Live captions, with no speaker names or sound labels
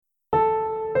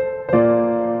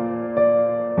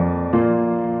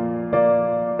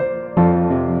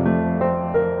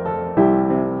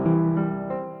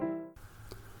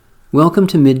Welcome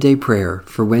to Midday Prayer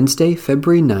for Wednesday,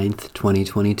 February 9th,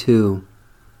 2022.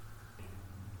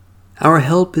 Our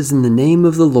help is in the name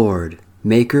of the Lord,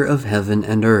 Maker of heaven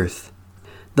and earth.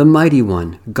 The Mighty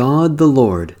One, God the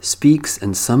Lord, speaks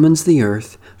and summons the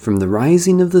earth from the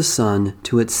rising of the sun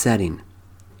to its setting.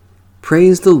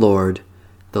 Praise the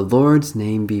Lord's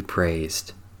name be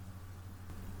praised.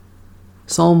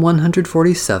 Psalm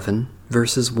 147,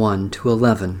 verses 1 to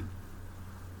 11.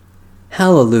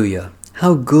 Hallelujah!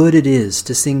 How good it is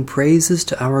to sing praises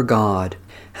to our God!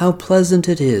 How pleasant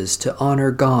it is to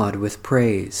honor God with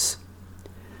praise!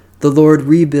 The Lord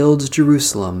rebuilds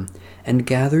Jerusalem and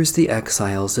gathers the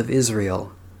exiles of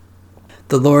Israel.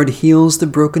 The Lord heals the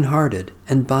brokenhearted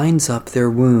and binds up their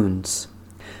wounds.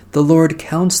 The Lord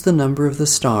counts the number of the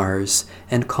stars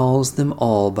and calls them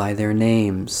all by their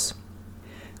names.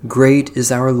 Great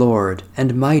is our Lord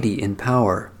and mighty in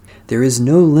power. There is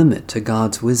no limit to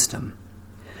God's wisdom.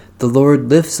 The Lord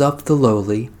lifts up the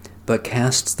lowly, but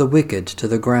casts the wicked to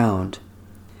the ground.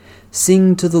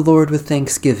 Sing to the Lord with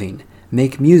thanksgiving.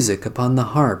 Make music upon the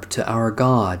harp to our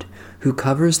God, who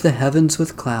covers the heavens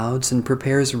with clouds and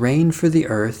prepares rain for the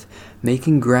earth,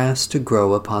 making grass to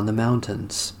grow upon the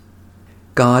mountains.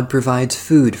 God provides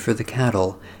food for the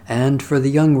cattle and for the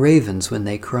young ravens when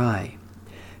they cry.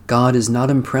 God is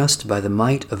not impressed by the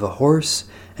might of a horse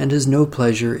and has no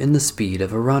pleasure in the speed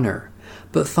of a runner,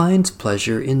 but finds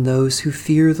pleasure in those who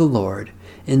fear the Lord,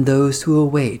 in those who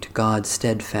await God's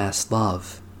steadfast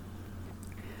love.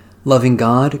 Loving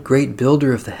God, great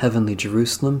builder of the heavenly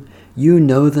Jerusalem, you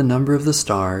know the number of the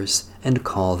stars and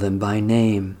call them by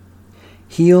name.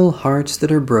 Heal hearts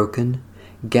that are broken,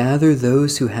 gather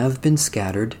those who have been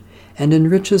scattered, and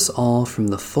enrich us all from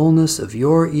the fullness of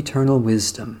your eternal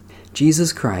wisdom,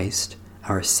 Jesus Christ,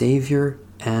 our Savior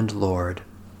and Lord.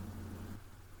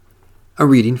 A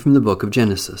reading from the book of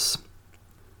Genesis.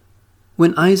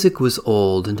 When Isaac was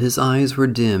old and his eyes were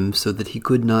dim so that he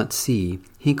could not see,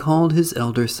 he called his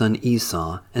elder son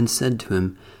Esau and said to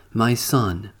him, "My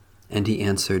son." And he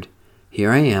answered,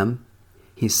 "Here I am."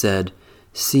 He said,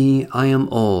 "See, I am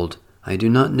old. I do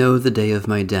not know the day of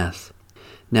my death.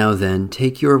 Now then,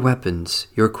 take your weapons,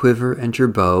 your quiver and your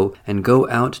bow, and go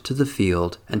out to the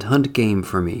field and hunt game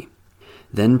for me.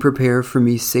 Then prepare for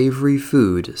me savory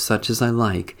food, such as I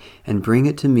like, and bring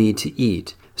it to me to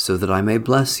eat, so that I may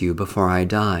bless you before I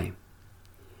die."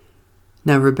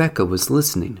 Now Rebekah was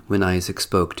listening when Isaac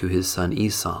spoke to his son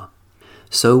Esau.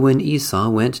 So when Esau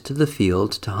went to the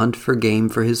field to hunt for game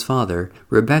for his father,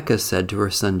 Rebekah said to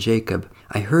her son Jacob,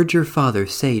 "I heard your father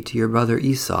say to your brother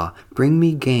Esau, 'Bring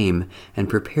me game, and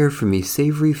prepare for me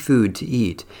savory food to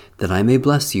eat, that I may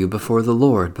bless you before the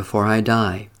Lord before I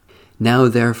die.' Now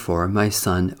therefore, my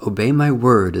son, obey my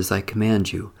word as I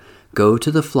command you. Go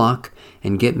to the flock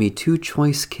and get me 2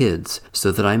 choice kids,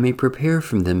 so that I may prepare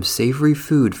from them savory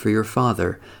food for your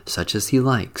father, such as he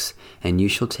likes, and you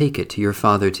shall take it to your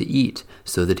father to eat,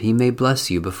 so that he may bless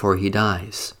you before he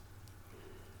dies."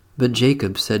 But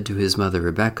Jacob said to his mother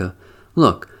Rebekah,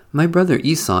 "Look, my brother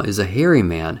Esau is a hairy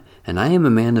man, and I am a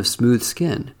man of smooth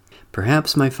skin.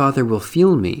 Perhaps my father will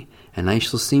feel me, and I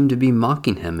shall seem to be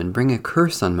mocking him and bring a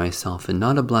curse on myself and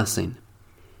not a blessing."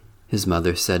 His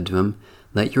mother said to him,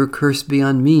 "Let your curse be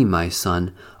on me, my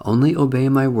son. Only obey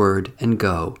my word and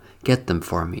go, get them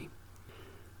for me."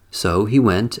 So he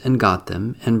went and got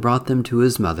them and brought them to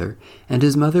his mother, and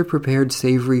his mother prepared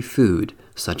savory food,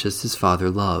 such as his father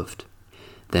loved.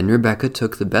 Then Rebekah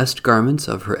took the best garments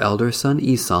of her elder son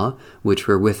Esau, which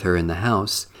were with her in the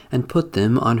house, and put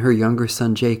them on her younger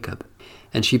son Jacob.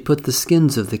 And she put the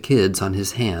skins of the kids on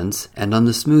his hands and on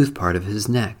the smooth part of his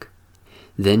neck.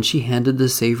 Then she handed the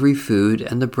savory food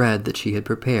and the bread that she had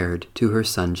prepared to her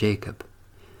son Jacob.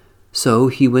 So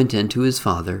he went in to his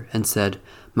father and said,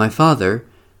 "My father,"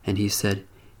 and he said,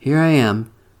 "Here I am.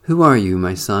 Who are you,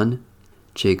 my son?"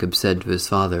 Jacob said to his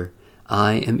father,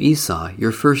 "I am Esau,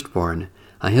 your firstborn.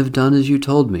 I have done as you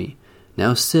told me.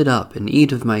 Now sit up and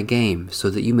eat of my game, so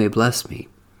that you may bless me."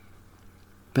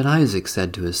 But Isaac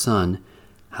said to his son,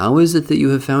 "How is it that you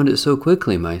have found it so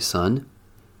quickly, my son?"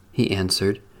 He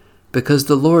answered, "Because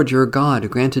the Lord your God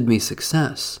granted me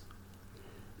success."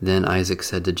 Then Isaac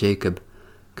said to Jacob,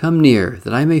 "Come near,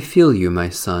 that I may feel you, my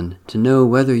son, to know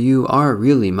whether you are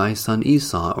really my son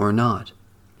Esau or not."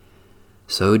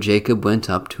 So Jacob went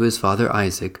up to his father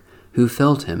Isaac, who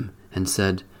felt him, and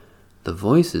said, "The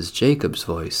voice is Jacob's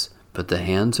voice, but the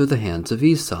hands are the hands of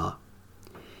Esau."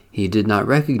 He did not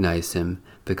recognize him,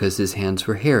 because his hands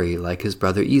were hairy like his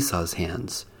brother Esau's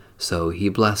hands, so he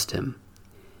blessed him.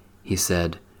 He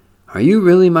said, "Are you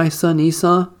really my son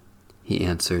Esau?" He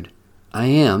answered, "I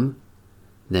am."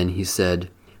 Then he said,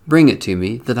 Bring it to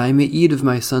me, that I may eat of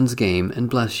my son's game and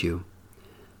bless you."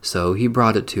 So he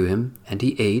brought it to him, and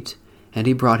he ate, and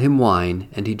he brought him wine,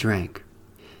 and he drank.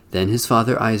 Then his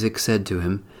father Isaac said to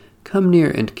him, "Come near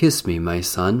and kiss me, my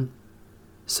son."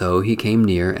 So he came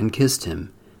near and kissed him,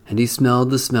 and he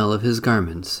smelled the smell of his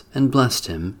garments, and blessed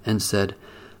him, and said,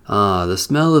 "Ah, the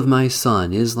smell of my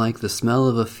son is like the smell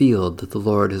of a field that the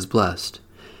Lord has blessed.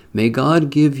 May God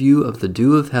give you of the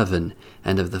dew of heaven,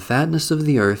 and of the fatness of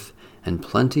the earth, and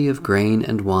plenty of grain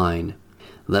and wine.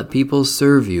 Let peoples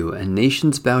serve you, and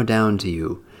nations bow down to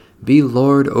you. Be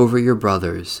lord over your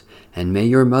brothers, and may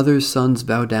your mother's sons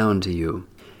bow down to you.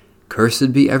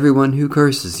 Cursed be everyone who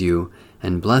curses you,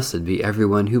 and blessed be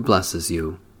everyone who blesses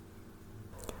you."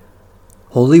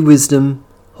 Holy Wisdom,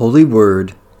 Holy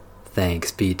Word,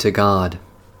 thanks be to God.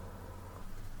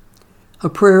 A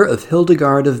prayer of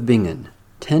Hildegard of Bingen,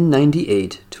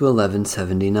 1098 to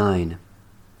 1179.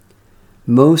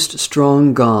 Most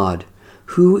strong God,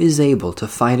 who is able to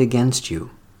fight against you?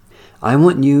 I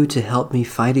want you to help me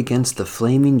fight against the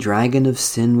flaming dragon of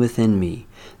sin within me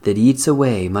that eats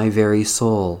away my very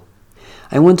soul.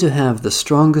 I want to have the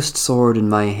strongest sword in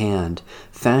my hand,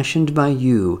 fashioned by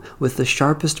you with the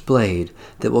sharpest blade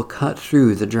that will cut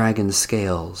through the dragon's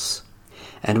scales.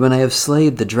 And when I have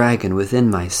slayed the dragon within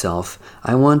myself,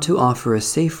 I want to offer a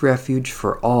safe refuge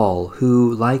for all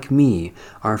who, like me,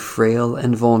 are frail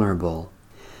and vulnerable.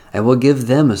 I will give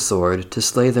them a sword to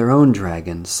slay their own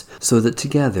dragons, so that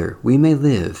together we may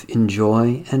live in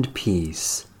joy and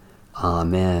peace.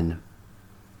 Amen.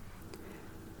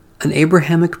 An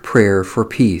Abrahamic Prayer for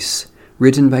Peace,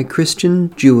 written by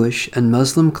Christian, Jewish, and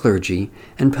Muslim clergy,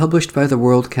 and published by the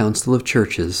World Council of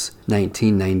Churches,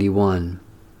 1991.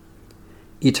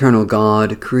 Eternal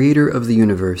God, Creator of the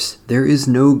universe, there is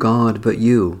no God but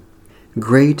you.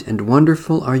 Great and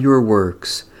wonderful are your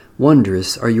works,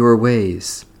 wondrous are your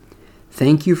ways.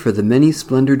 Thank you for the many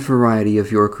splendored variety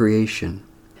of your creation.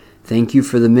 Thank you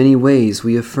for the many ways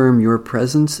we affirm your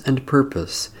presence and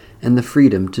purpose, and the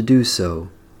freedom to do so.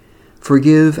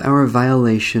 Forgive our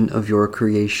violation of your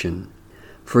creation.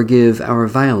 Forgive our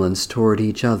violence toward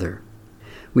each other.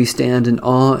 We stand in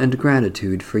awe and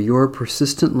gratitude for your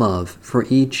persistent love for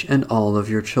each and all of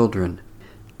your children,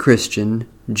 Christian,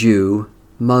 Jew,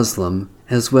 Muslim,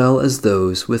 as well as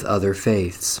those with other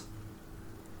faiths.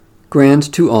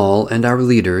 Grant to all and our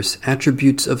leaders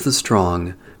attributes of the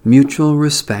strong, mutual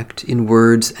respect in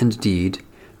words and deed,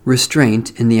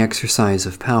 restraint in the exercise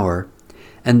of power,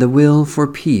 and the will for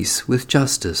peace with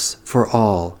justice for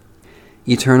all.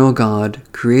 Eternal God,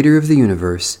 Creator of the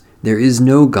universe, there is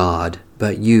no God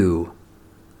but you.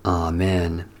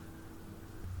 Amen.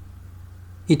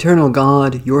 Eternal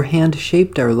God, your hand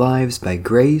shaped our lives by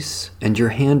grace, and your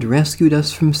hand rescued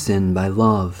us from sin by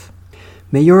love.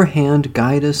 May your hand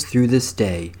guide us through this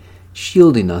day,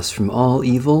 shielding us from all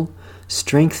evil,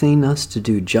 strengthening us to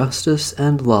do justice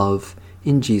and love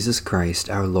in Jesus Christ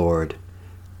our Lord.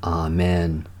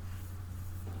 Amen.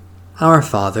 Our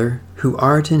Father, who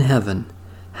art in heaven,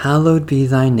 hallowed be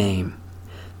thy name.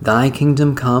 Thy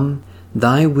kingdom come,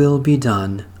 thy will be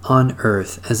done, on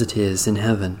earth as it is in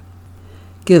heaven.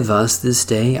 Give us this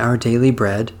day our daily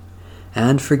bread,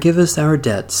 and forgive us our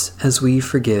debts as we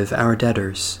forgive our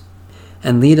debtors.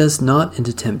 And lead us not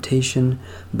into temptation,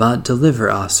 but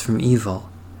deliver us from evil.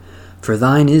 For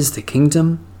thine is the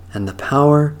kingdom, and the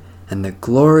power, and the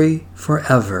glory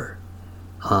forever.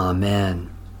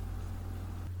 Amen.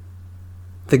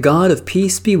 The God of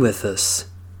peace be with us.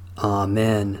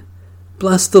 Amen.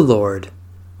 Bless the Lord.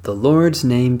 The Lord's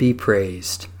name be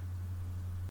praised.